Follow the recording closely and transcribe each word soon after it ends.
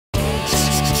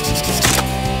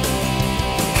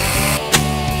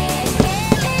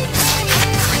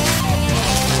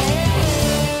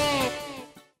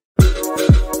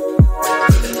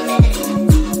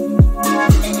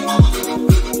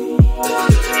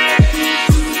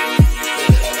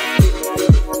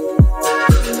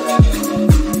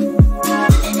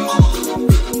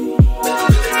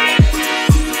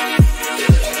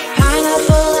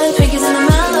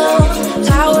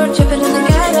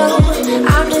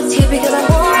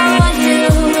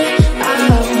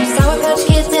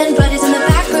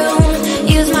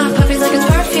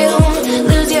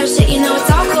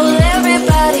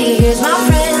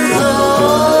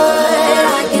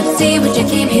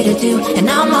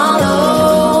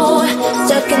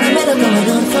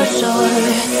shore.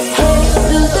 Hey,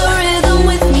 do the rhythm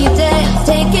with me, dance.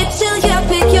 Take it chill, yeah,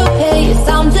 pick your pace.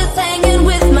 I'm just hanging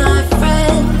with my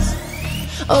friends.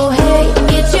 Oh hey,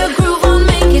 get your groove on,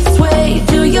 make it sway.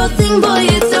 Do your thing, boy,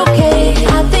 it's okay.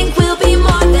 I think we'll be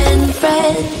more than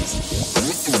friends.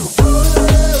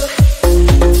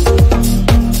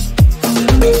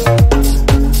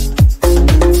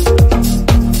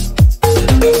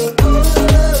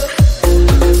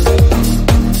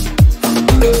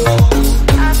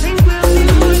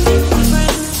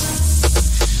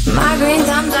 My green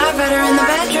times are better in the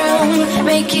bedroom.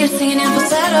 Make you singing in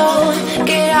falsetto.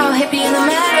 Get out hippie in the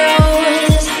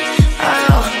meadows.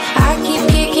 Oh, I keep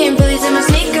kicking Billy's in my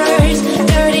sneakers.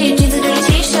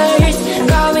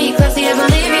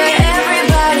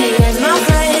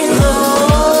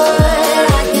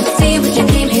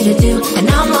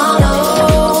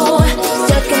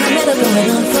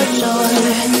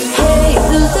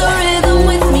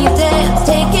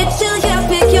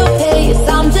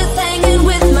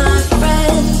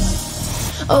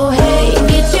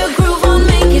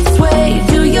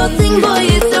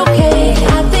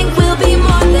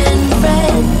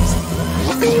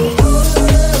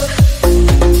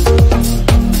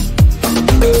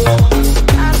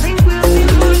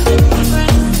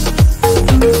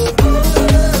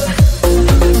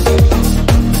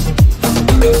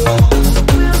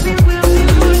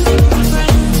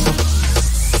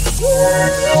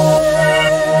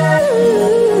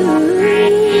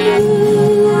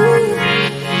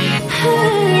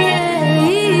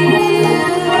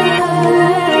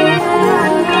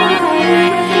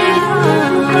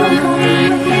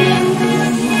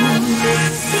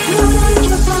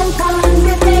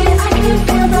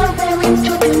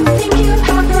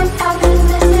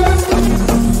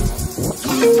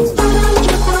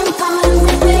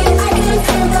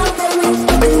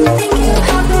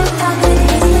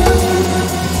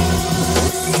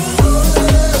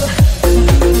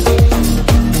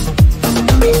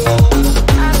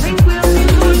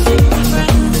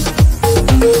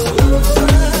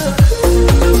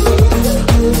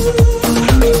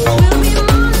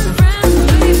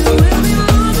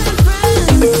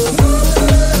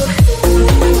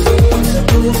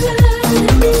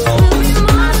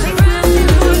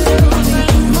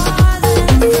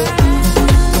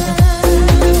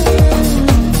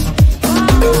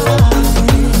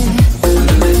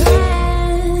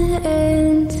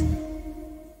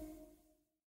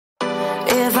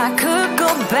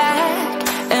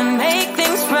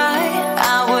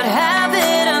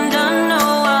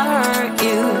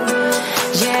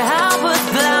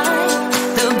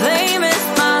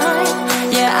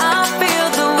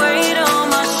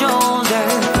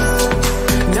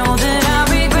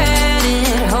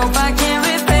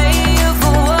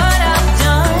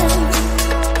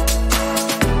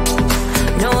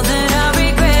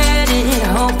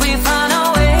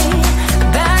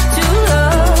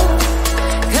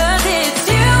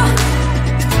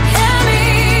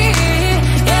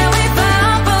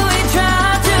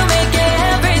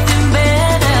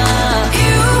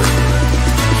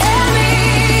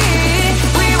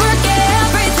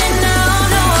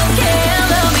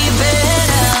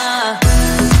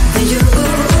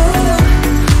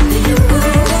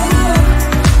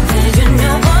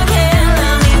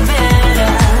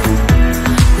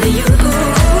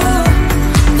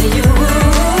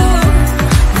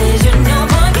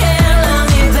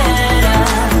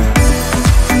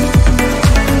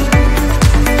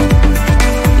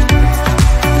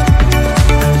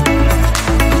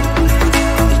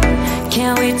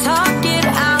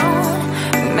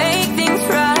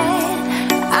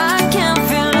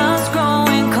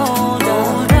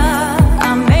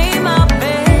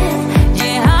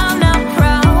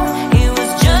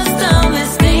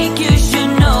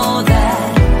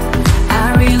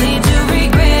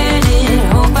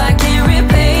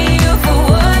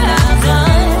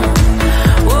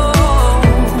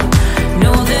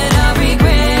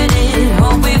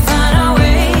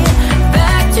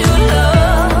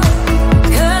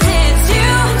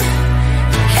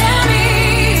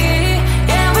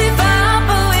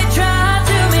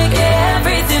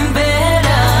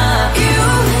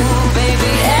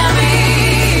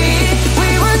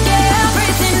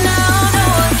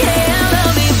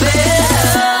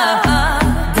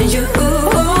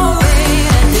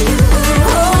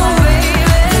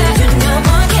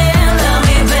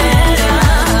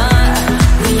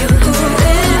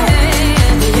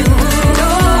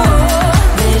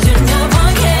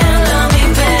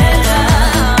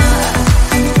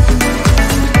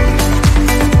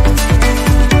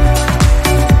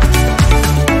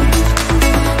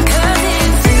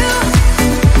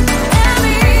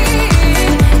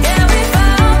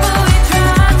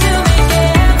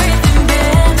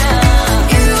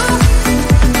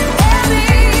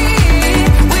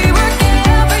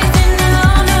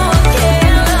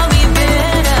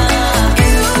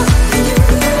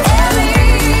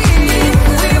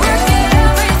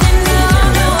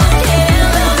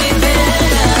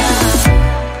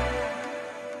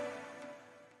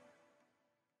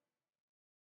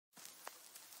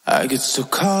 I get so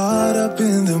caught up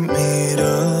in the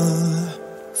middle,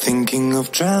 thinking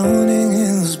of drowning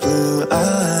in those blue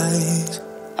eyes.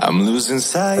 I'm losing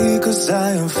sight 'cause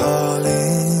I am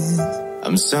falling.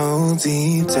 I'm so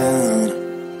deep down,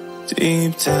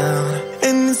 deep down.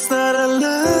 And it's not a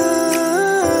lie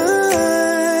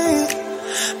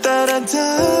that I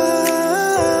die.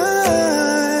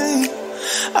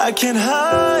 I can't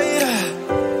hide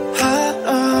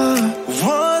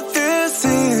what this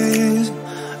is.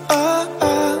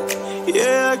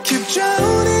 Yeah, I keep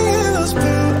drowning in those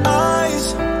blue eyes,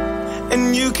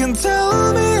 and you can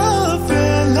tell me all of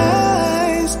your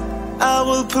lies. I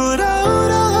will put out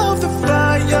all of the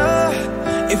fire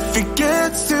if it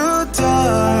gets too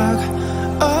dark.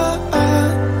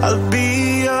 I'll be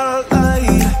your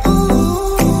light.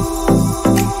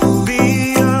 Be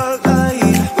your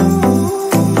light.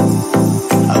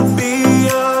 I'll be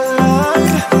your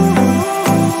light.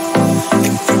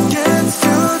 If it gets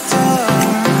too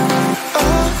dark,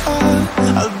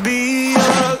 I'll be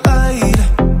your light.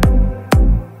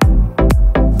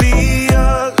 Be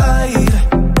your light.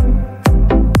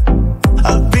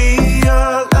 I'll be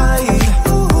your light.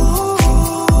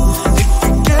 If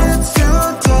it gets too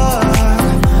dark,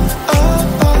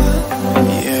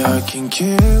 yeah, I can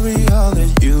carry all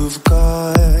that you've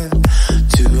got.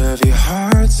 Two heavy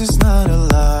hearts is not a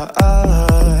lot.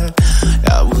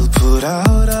 I will put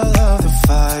out all of the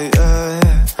fire.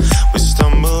 We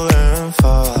stumble and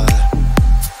fall,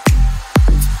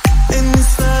 and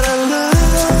it's not a lie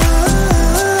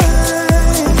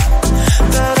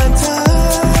that I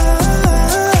die.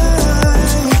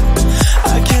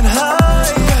 I can't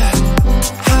hide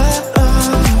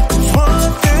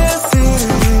what this is.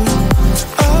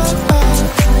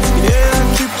 Yeah, I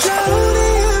keep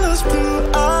drowning in those blue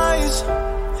eyes,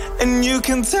 and you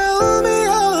can tell me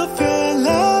all of your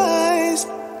lies.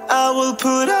 I will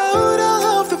put out all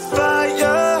of the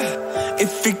fire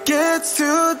if it gets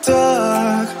too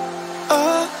dark.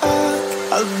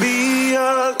 I'll be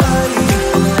your light.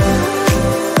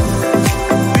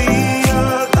 Be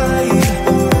your light.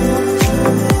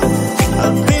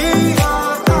 I'll be your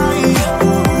light.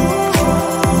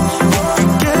 If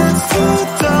it gets too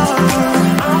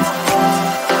dark,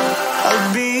 I'll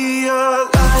be your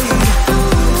light.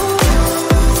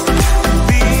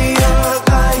 Be your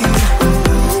light.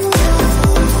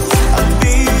 I'll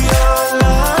be your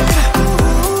light.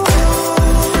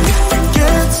 If it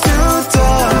gets too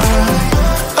dark,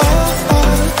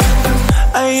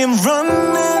 I am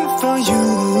running for you.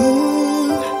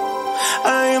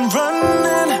 I am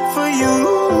running for you.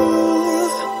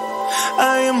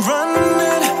 I am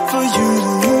running for you.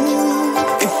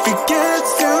 If it gets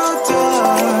too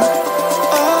dark,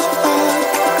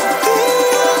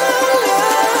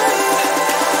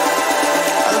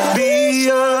 I'll be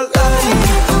your light.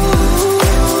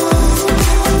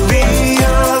 Be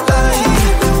your light.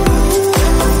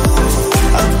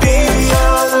 I'll be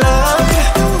your light.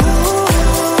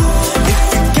 If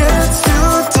it gets too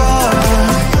dark,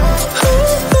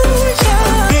 I'll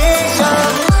be your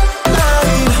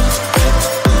light.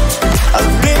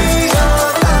 I'll be your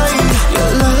light.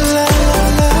 Your light.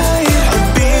 I'll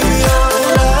be your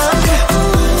light.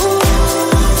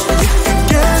 If it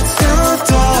gets too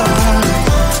dark,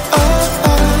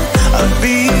 I'll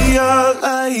be your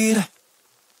light.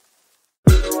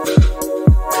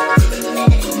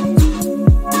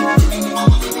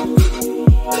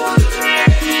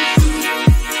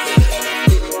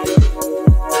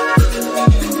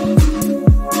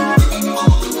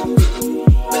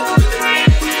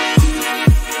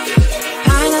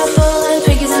 Pineapple and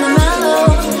piggies in the mellow,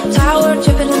 tower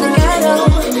tripping in the ghetto.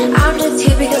 I'm just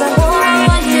here because I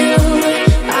want you.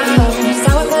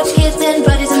 Sour Patch Kids and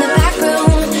buddies in the back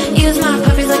room. Use my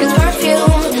puppies like it's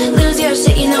perfume. Lose your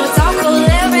shit, you know it's all cool.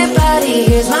 Everybody,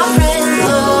 here's my friend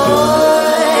Lord.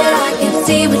 I can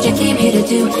see what you came here to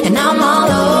do, and I'm all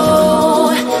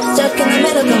low, stuck in the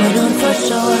middle, going on for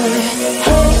sure.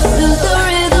 Hey, lose the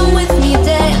rhythm with me,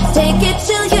 dance. Take it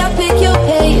chill, yeah, pick your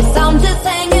pace. I'm just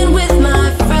hanging with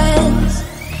my friends.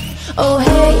 Oh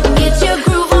hey, get your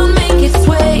groove on, make it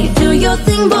sway. Do your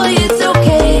thing, boy, it's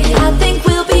okay. I think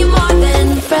we'll be more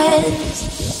than friends.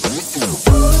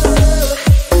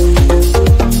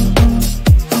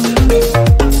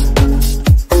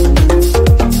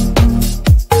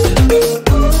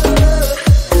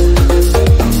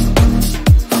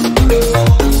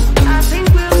 I think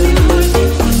we'll be more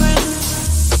than friends.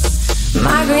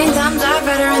 Migraine times are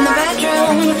better in the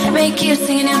bedroom. Make you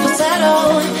singing in falsetto.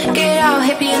 Get all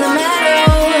hippie in the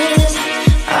meadows.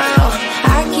 Oh,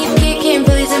 I keep kicking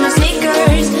bullies in my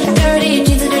sneakers. Dirty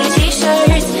jeans and dirty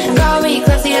t-shirts. Call me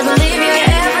classy, I believe you.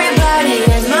 Everybody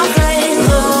is my friend.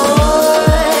 Oh,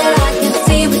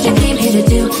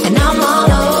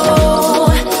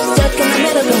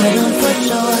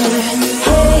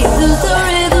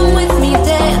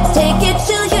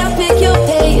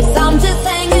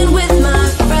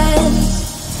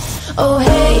 Oh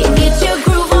hey, get your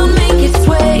groove on, make it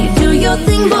sway. Do your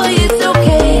thing, boy, it's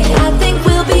okay. I think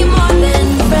we'll be more than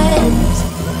friends.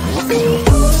 I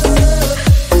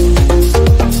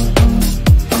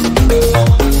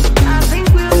think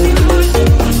we'll be more than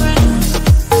friends.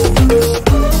 We'll be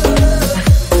more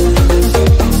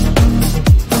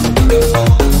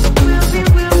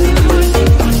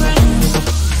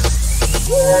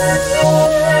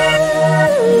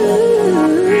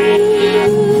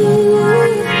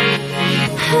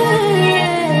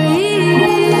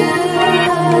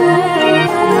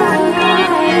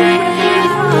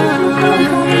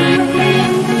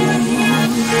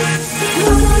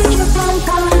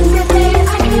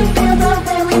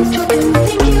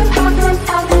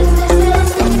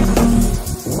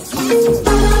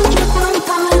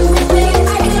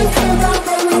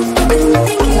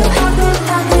than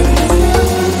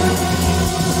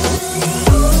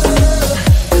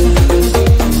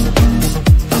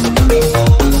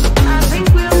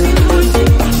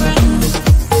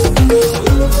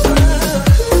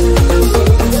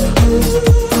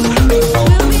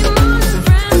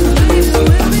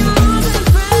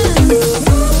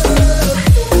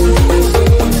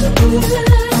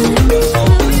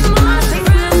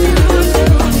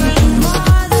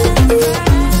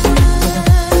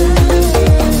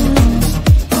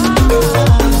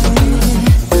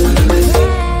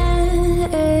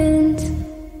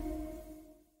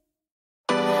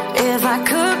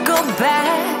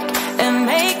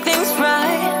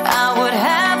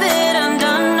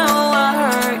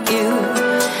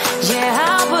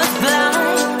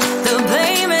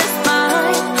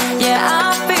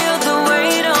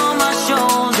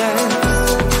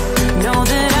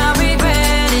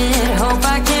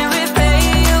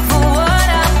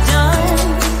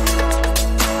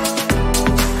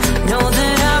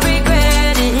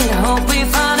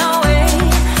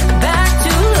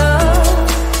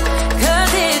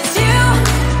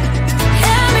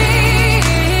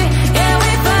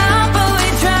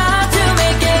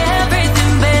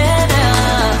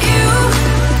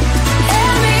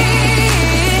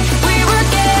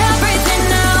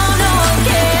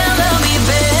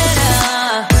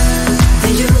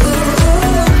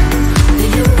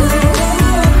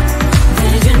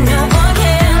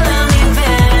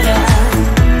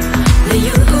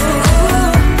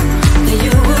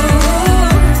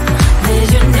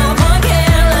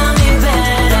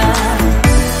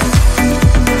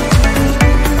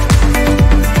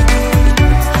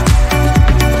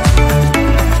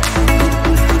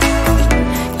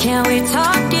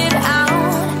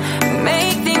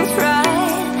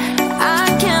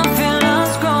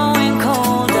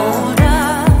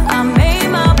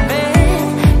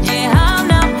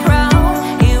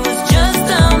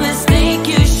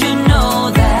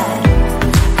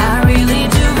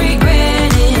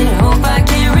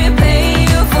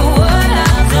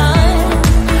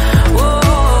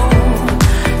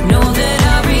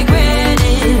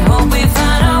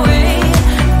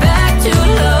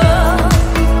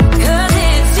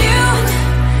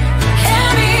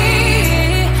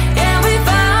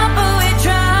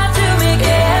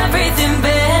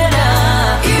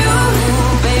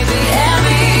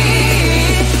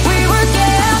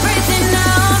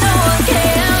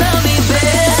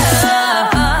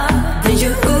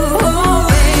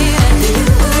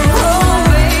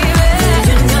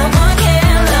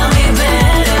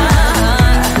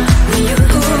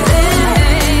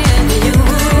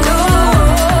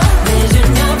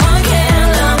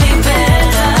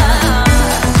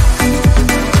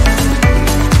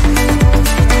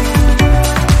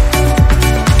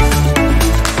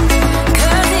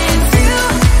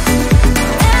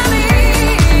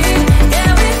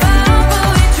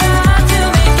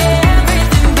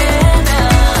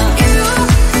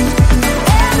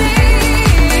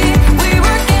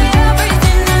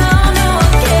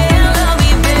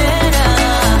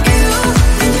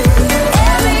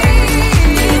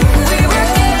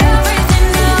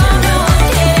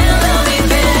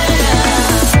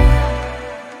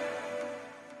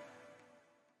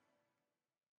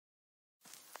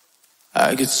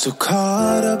I get so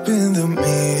caught up in the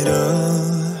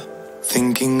middle,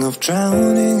 thinking of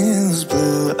drowning in those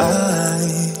blue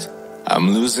eyes.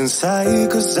 I'm losing sight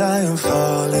 'cause I am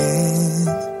falling.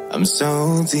 I'm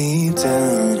so deep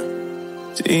down,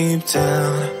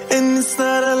 and it's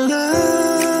not a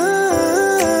lie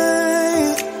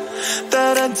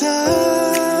that I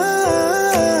die.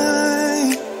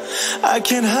 I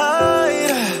can't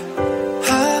hide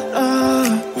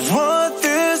what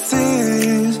this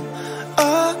is.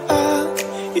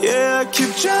 Yeah, I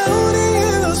keep drowning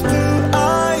in those blue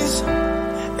eyes,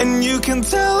 and you can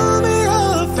tell me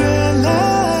all of their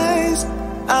lies.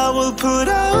 will put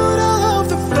out all of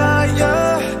the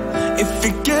fire. If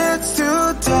it gets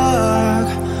too dark,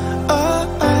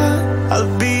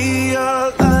 I'll be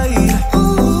your light.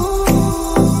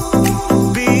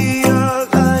 Be your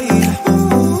light.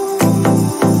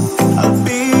 I'll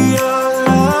be your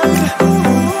light.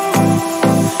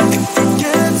 If it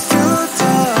gets too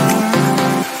dark,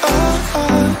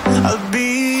 I'll be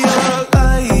your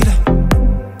light.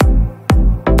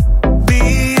 Be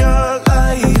your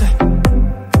light.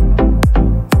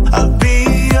 I'll be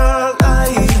your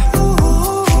light.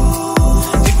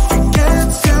 If it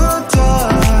gets too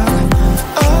dark,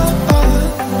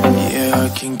 yeah, I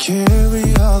can carry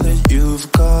all that you've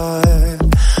got.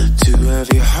 Two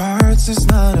heavy hearts is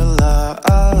not a lot.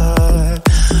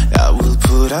 I will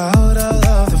put out all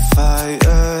of the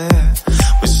fire.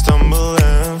 We stumble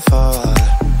and fall,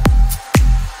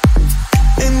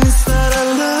 and it's not a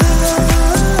lie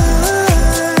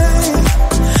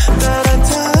that I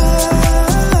die.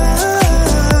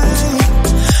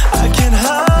 I can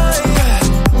hide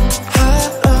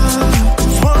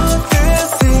what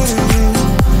this is.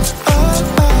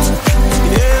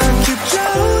 Yeah, I keep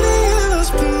drowning in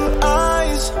those blue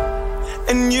eyes,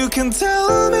 and you can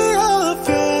tell me all of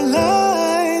your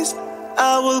lies.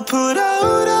 I will put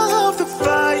out all of the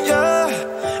fire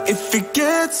if it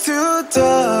gets too dark.